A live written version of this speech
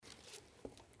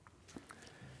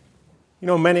You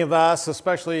know, many of us,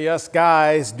 especially us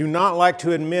guys, do not like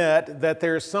to admit that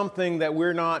there's something that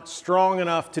we're not strong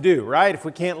enough to do, right? If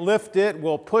we can't lift it,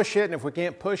 we'll push it, and if we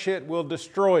can't push it, we'll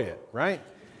destroy it, right?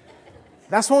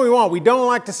 That's what we want. We don't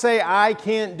like to say, I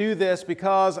can't do this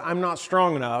because I'm not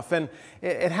strong enough. And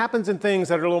it happens in things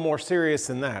that are a little more serious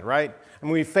than that, right? And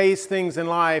we face things in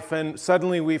life and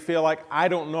suddenly we feel like, I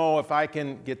don't know if I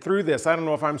can get through this. I don't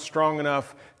know if I'm strong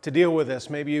enough to deal with this.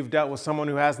 Maybe you've dealt with someone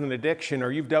who has an addiction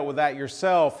or you've dealt with that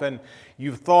yourself and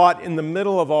you've thought in the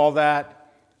middle of all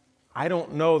that, I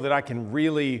don't know that I can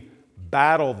really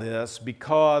battle this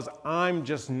because I'm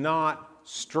just not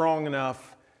strong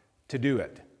enough to do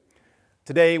it.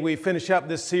 Today we finish up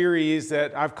this series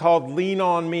that I've called Lean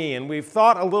on Me, and we've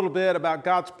thought a little bit about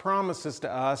God's promises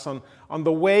to us on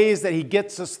the ways that He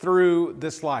gets us through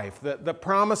this life, the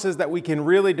promises that we can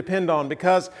really depend on,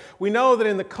 because we know that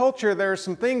in the culture there are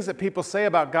some things that people say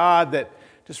about God that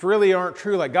just really aren't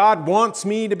true, like God wants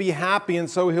me to be happy and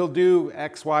so He'll do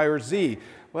X, Y, or Z.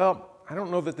 Well, I don't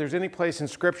know that there's any place in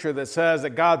Scripture that says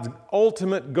that God's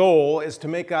ultimate goal is to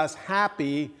make us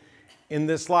happy in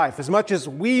this life. As much as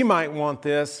we might want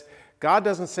this, God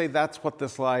doesn't say that's what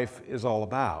this life is all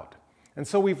about. And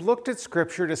so we've looked at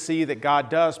Scripture to see that God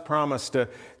does promise to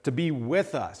be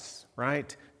with us,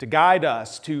 right? To guide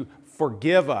us, to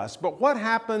forgive us. But what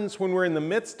happens when we're in the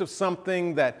midst of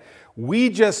something that we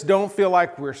just don't feel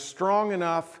like we're strong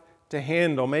enough to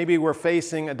handle? Maybe we're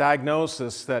facing a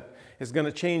diagnosis that is going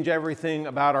to change everything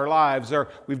about our lives, or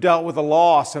we've dealt with a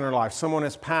loss in our life. Someone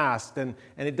has passed, and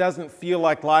it doesn't feel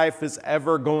like life is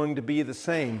ever going to be the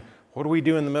same. What do we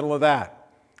do in the middle of that?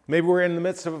 Maybe we're in the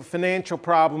midst of a financial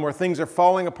problem where things are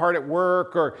falling apart at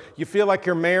work, or you feel like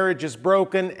your marriage is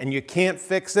broken and you can't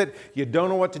fix it. You don't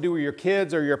know what to do with your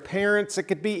kids or your parents. It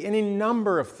could be any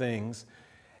number of things.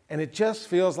 And it just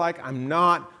feels like I'm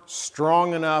not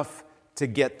strong enough to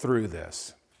get through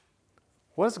this.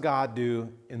 What does God do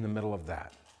in the middle of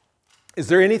that? Is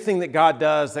there anything that God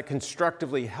does that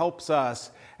constructively helps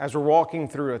us as we're walking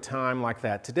through a time like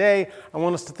that? Today, I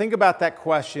want us to think about that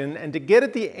question, and to get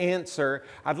at the answer,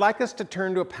 I'd like us to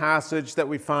turn to a passage that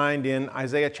we find in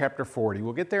Isaiah chapter 40.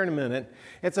 We'll get there in a minute.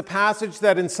 It's a passage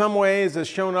that in some ways has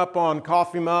shown up on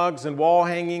coffee mugs and wall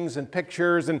hangings and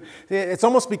pictures, and it's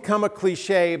almost become a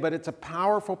cliche, but it's a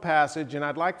powerful passage, and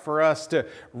I'd like for us to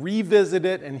revisit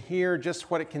it and hear just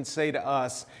what it can say to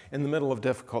us in the middle of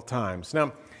difficult times.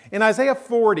 Now, in Isaiah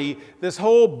 40, this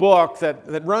whole book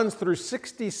that runs through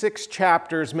 66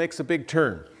 chapters makes a big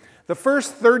turn. The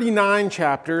first 39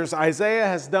 chapters, Isaiah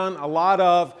has done a lot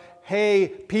of, hey,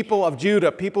 people of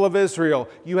Judah, people of Israel,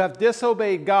 you have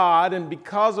disobeyed God, and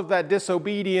because of that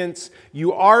disobedience,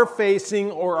 you are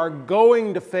facing or are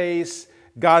going to face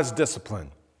God's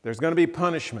discipline. There's going to be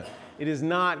punishment. It is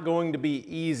not going to be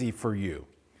easy for you.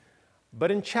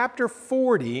 But in chapter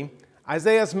 40,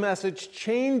 Isaiah's message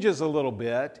changes a little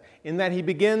bit in that he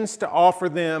begins to offer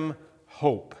them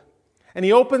hope. And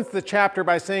he opens the chapter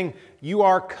by saying, you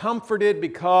are comforted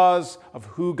because of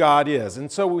who God is.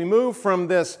 And so we move from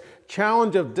this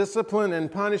challenge of discipline and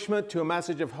punishment to a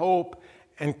message of hope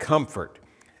and comfort.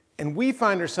 And we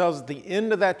find ourselves at the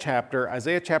end of that chapter,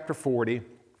 Isaiah chapter 40,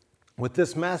 with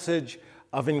this message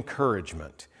of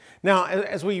encouragement. Now,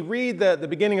 as we read the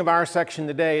beginning of our section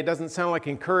today, it doesn't sound like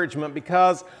encouragement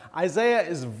because Isaiah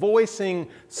is voicing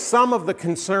some of the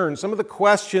concerns, some of the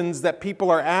questions that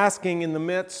people are asking in the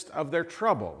midst of their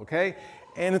trouble, okay?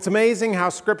 And it's amazing how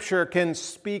Scripture can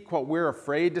speak what we're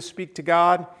afraid to speak to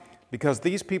God, because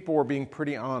these people were being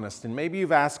pretty honest. And maybe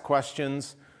you've asked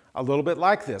questions a little bit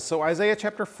like this. So Isaiah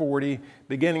chapter 40,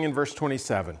 beginning in verse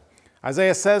 27.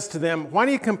 Isaiah says to them, why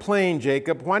do you complain,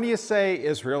 Jacob? Why do you say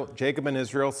Israel? Jacob and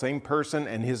Israel, same person,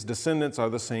 and his descendants are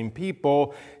the same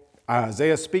people.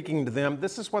 Isaiah speaking to them,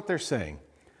 this is what they're saying.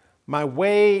 My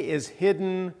way is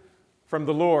hidden from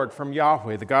the Lord, from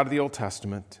Yahweh, the God of the Old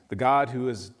Testament, the God who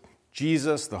is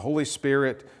Jesus, the Holy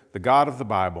Spirit, the God of the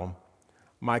Bible.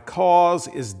 My cause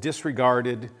is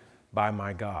disregarded by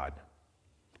my God.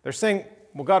 They're saying,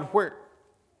 well, God,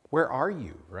 where are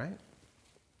you, right?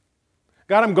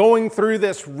 God, I'm going through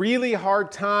this really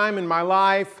hard time in my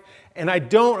life, and I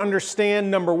don't understand,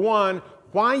 number one,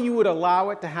 why you would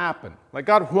allow it to happen. Like,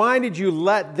 God, why did you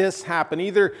let this happen?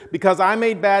 Either because I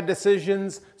made bad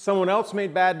decisions, someone else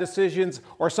made bad decisions,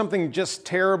 or something just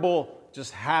terrible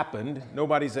just happened.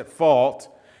 Nobody's at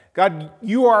fault. God,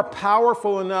 you are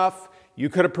powerful enough, you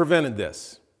could have prevented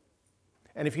this.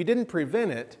 And if you didn't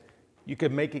prevent it, you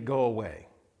could make it go away.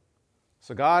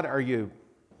 So God, are you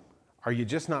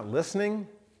just not listening?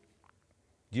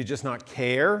 Do you just not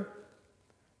care?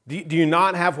 Do you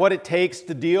not have what it takes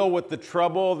to deal with the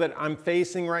trouble that I'm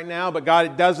facing right now? But God,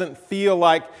 it doesn't feel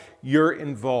like you're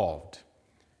involved.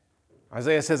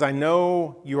 Isaiah says, I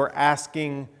know you are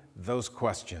asking those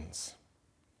questions.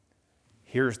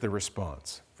 Here's the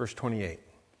response. Verse 28.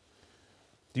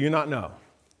 Do you not know?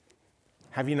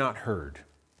 Have you not heard?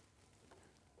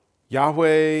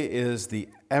 Yahweh is the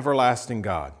everlasting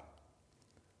God,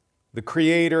 the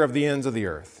creator of the ends of the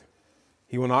earth.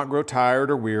 He will not grow tired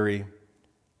or weary,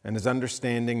 and his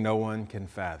understanding no one can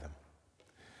fathom.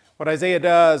 What Isaiah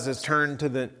does is turn to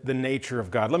the nature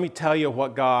of God. Let me tell you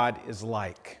what God is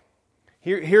like.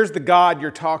 Here's the God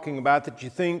you're talking about that you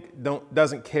think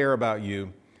doesn't care about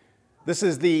you. This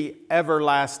is the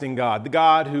everlasting God, the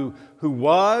God who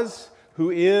was, who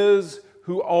is,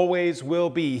 who always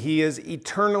will be. He is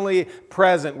eternally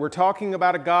present. We're talking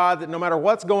about a God that no matter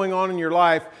what's going on in your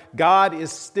life, God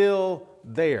is still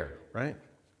there, right?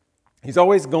 He's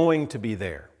always going to be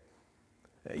there.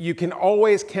 You can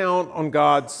always count on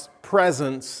God's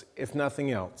presence, if nothing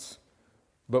else.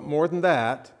 But more than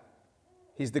that,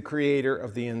 He's the creator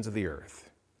of the ends of the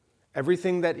earth.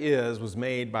 Everything that is was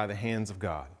made by the hands of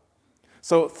God.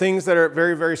 So things that are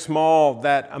very, very small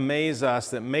that amaze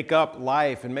us, that make up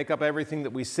life and make up everything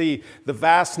that we see, the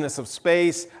vastness of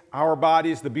space, our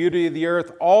bodies, the beauty of the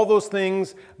earth, all those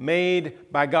things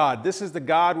made by God. This is the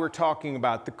God we're talking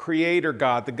about, the creator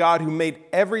God, the God who made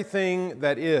everything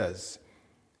that is.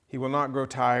 He will not grow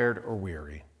tired or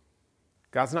weary.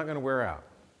 God's not going to wear out.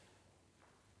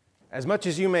 As much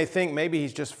as you may think maybe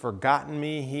He's just forgotten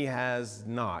me, He has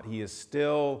not. He is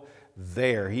still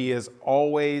there. He is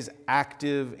always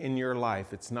active in your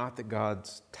life. It's not that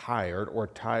God's tired or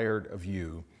tired of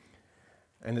you.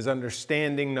 And His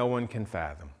understanding no one can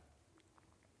fathom.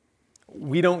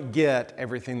 We don't get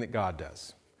everything that God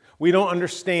does. We don't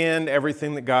understand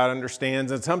everything that God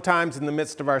understands. And sometimes in the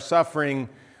midst of our suffering,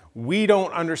 we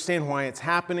don't understand why it's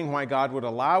happening, why God would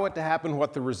allow it to happen,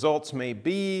 what the results may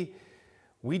be.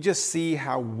 We just see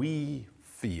how we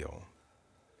feel.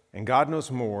 And God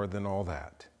knows more than all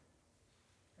that.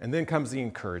 And then comes the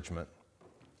encouragement.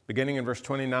 Beginning in verse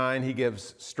 29, He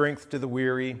gives strength to the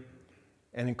weary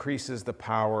and increases the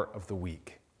power of the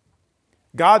weak.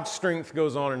 God's strength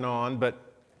goes on, but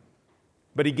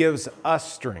He gives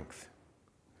us strength.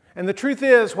 And the truth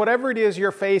is, whatever it is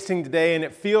you're facing today, and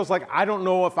it feels like, I don't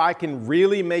know if I can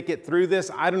really make it through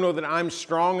this. I don't know that I'm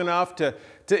strong enough to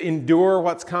endure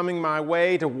what's coming my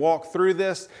way, to walk through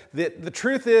this. The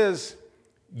truth is,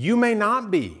 you may not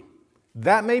be.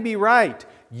 That may be right.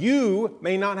 You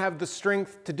may not have the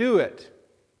strength to do it.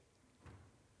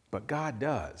 But God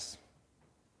does.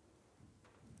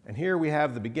 And here we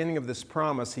have the beginning of this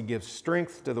promise. He gives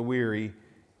strength to the weary.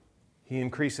 He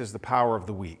increases the power of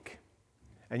the weak.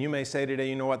 And you may say today,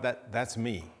 you know what, that's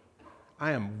me.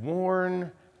 I am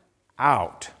worn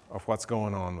out of what's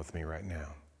going on with me right now.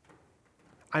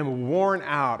 I'm worn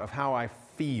out of how I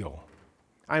feel.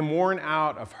 I'm worn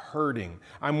out of hurting.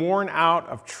 I'm worn out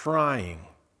of trying.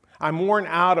 I'm worn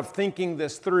out of thinking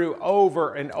this through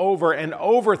over and over and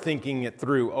overthinking it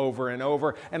through over and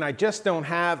over, and I just don't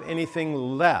have anything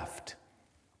left.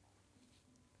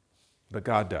 But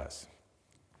God does.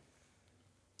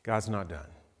 God's not done.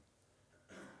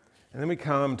 And then we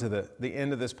come to the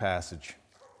end of this passage.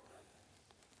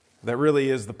 That really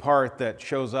is the part that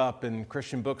shows up in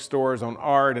Christian bookstores, on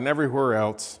art, and everywhere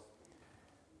else.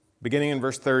 Beginning in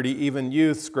verse 30, even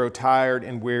youths grow tired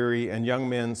and weary, and young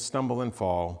men stumble and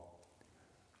fall.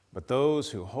 But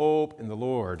those who hope in the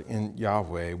Lord, in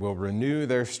Yahweh, will renew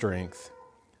their strength.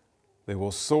 They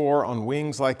will soar on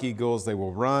wings like eagles. They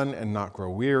will run and not grow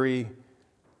weary.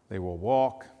 They will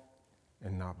walk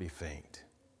and not be faint.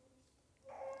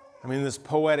 I mean, this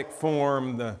poetic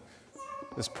form,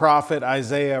 this prophet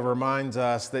Isaiah reminds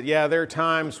us that, there are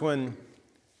times when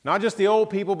not just the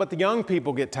old people, but the young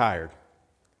people get tired.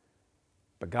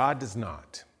 But God does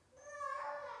not.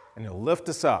 And He'll lift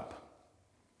us up.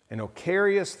 And He'll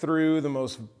carry us through the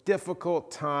most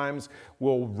difficult times.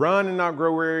 We'll run and not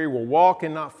grow weary. We'll walk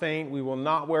and not faint. We will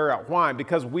not wear out. Why?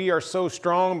 Because we are so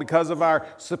strong, because of our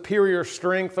superior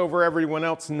strength over everyone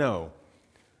else? No.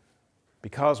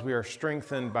 Because we are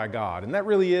strengthened by God. And that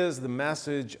really is the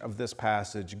message of this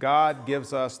passage. God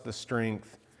gives us the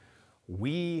strength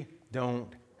we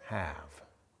don't have.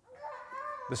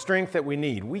 The strength that we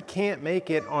need. We can't make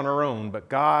it on our own, but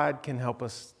God can help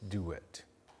us do it.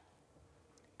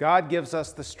 God gives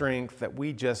us the strength that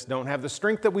we just don't have, the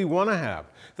strength that we want to have,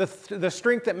 the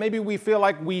strength that maybe we feel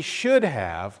like we should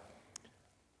have,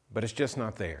 but it's just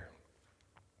not there.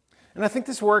 And I think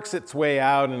this works its way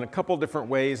out in a couple different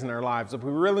ways in our lives. If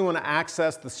we really want to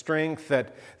access the strength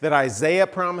that Isaiah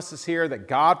promises here, that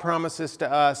God promises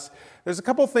to us, there's a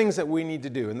couple things that we need to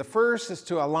do. And the first is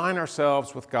to align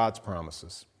ourselves with God's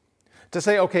promises. To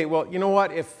say, okay, well, you know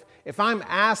what? If I'm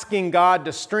asking God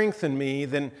to strengthen me,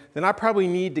 then I probably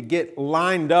need to get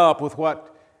lined up with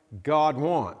what God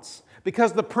wants.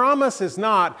 Because the promise is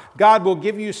not, God will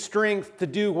give you strength to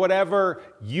do whatever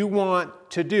you want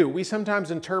to do. We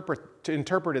sometimes interpret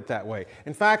it that way.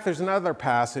 In fact, there's another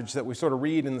passage that we sort of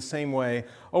read in the same way.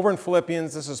 Over in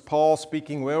Philippians, this is Paul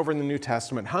speaking way over in the New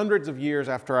Testament, hundreds of years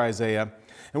after Isaiah.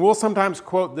 And we'll sometimes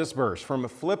quote this verse from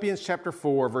Philippians chapter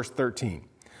 4, verse 13.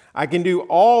 I can do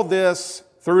all this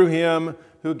through him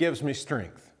who gives me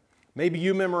strength. Maybe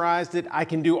you memorized it. I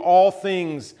can do all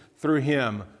things through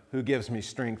him who gives me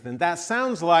strength. And that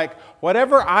sounds like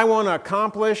whatever I want to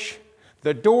accomplish,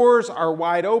 the doors are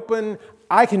wide open.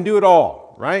 I can do it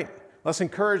all, right? Let's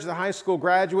encourage the high school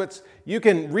graduates. You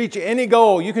can reach any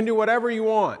goal. You can do whatever you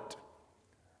want.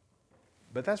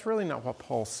 But that's really not what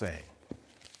Paul's saying,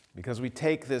 because we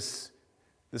take this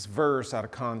verse out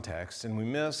of context and we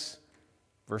miss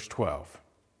verse 12.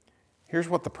 Here's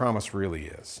what the promise really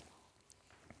is.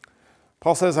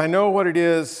 Paul says, I know what it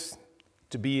is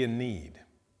to be in need.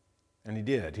 And he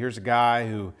did. Here's a guy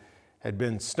who had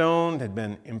been stoned, had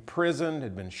been imprisoned,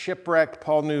 had been shipwrecked.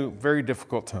 Paul knew very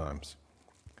difficult times.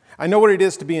 I know what it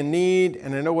is to be in need,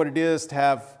 and I know what it is to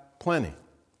have plenty.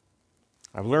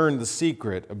 I've learned the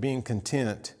secret of being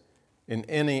content in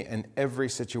any and every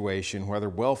situation, whether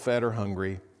well-fed or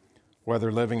hungry,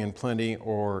 whether living in plenty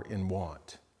or in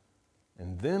want.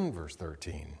 And then verse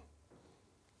 13,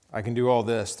 I can do all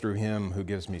this through him who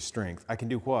gives me strength. I can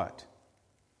do what?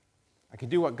 I can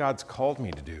do what God's called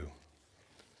me to do.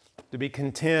 To be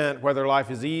content whether life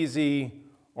is easy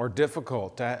or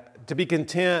difficult. To be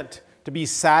content, to be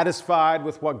satisfied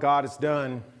with what God has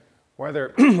done,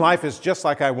 whether life is just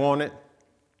like I want it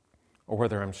or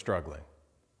whether I'm struggling.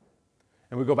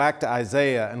 And we go back to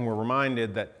Isaiah and we're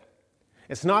reminded that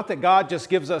it's not that God just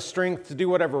gives us strength to do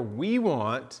whatever we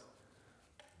want,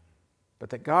 but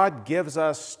that God gives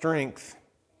us strength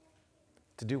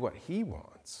to do what he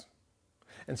wants.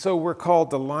 And so we're called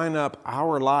to line up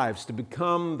our lives to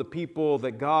become the people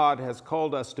that God has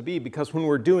called us to be, because when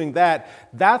we're doing that,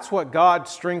 that's what God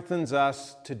strengthens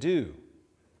us to do.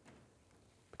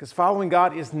 Because following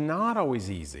God is not always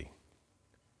easy.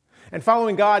 And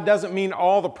following God doesn't mean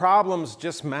all the problems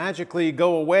just magically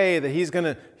go away, that He's going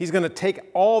to take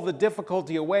all the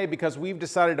difficulty away because we've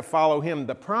decided to follow Him.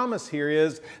 The promise here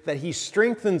is that He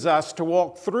strengthens us to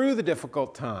walk through the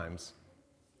difficult times,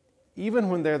 even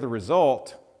when they're the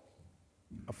result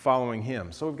of following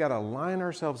Him. So we've got to line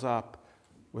ourselves up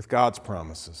with God's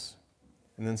promises.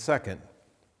 And then second,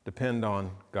 depend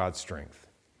on God's strength.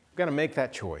 We've got to make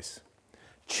that choice.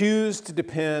 Choose to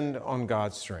depend on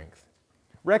God's strength.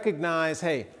 Recognize,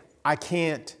 hey, I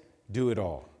can't do it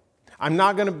all. I'm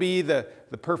not going to be the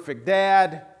perfect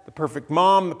dad, the perfect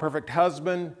mom, the perfect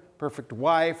husband, perfect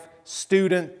wife,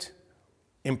 student,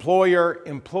 employer,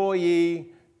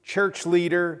 employee, church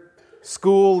leader,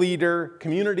 school leader,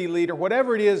 community leader,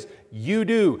 whatever it is you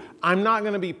do. I'm not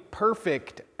going to be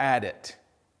perfect at it.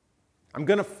 I'm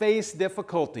going to face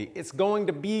difficulty. It's going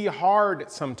to be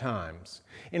hard sometimes.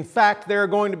 In fact, there are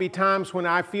going to be times when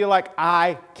I feel like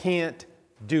I can't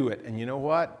do it. And you know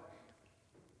what?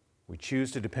 We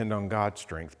choose to depend on God's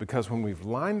strength, because when we've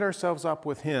lined ourselves up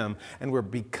with Him and we're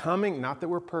becoming, not that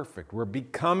we're perfect, we're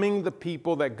becoming the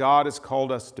people that God has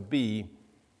called us to be,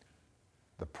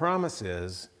 the promise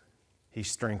is He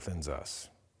strengthens us.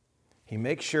 He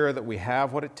makes sure that we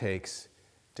have what it takes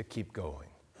to keep going.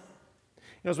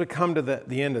 You know, as we come to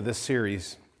the end of this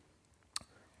series,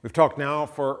 we've talked now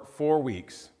for 4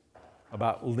 weeks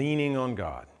about leaning on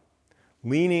God,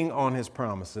 leaning on His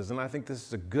promises. And I think this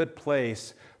is a good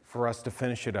place for us to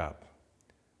finish it up.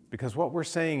 Because what we're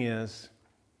saying is,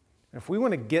 if we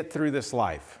want to get through this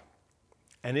life,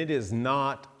 and it is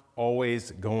not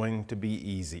always going to be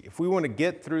easy, if we want to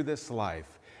get through this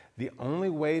life, the only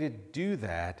way to do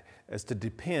that is to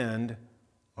depend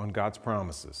on God's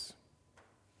promises,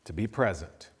 to be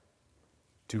present,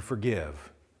 to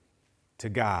forgive, to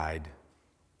guide,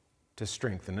 to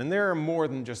strengthen. And there are more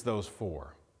than just those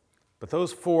 4. But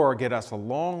those 4 get us a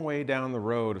long way down the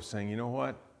road of saying, you know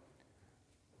what?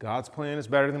 God's plan is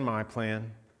better than my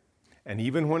plan. And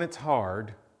even when it's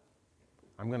hard,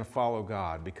 I'm going to follow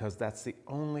God, because that's the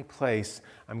only place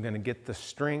I'm going to get the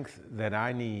strength that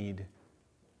I need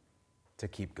to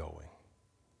keep going.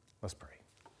 Let's pray.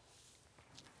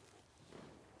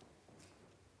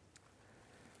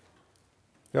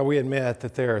 God, we admit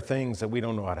that there are things that we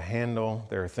don't know how to handle.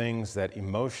 There are things that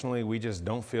emotionally we just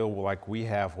don't feel like we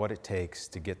have what it takes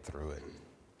to get through it.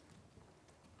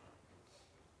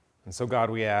 And so, God,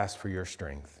 we ask for your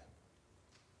strength.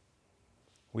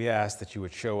 We ask that you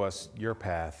would show us your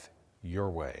path, your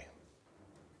way.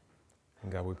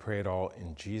 And God, we pray it all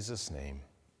in Jesus' name.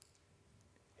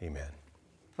 Amen.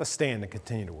 Let's stand and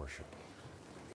continue to worship.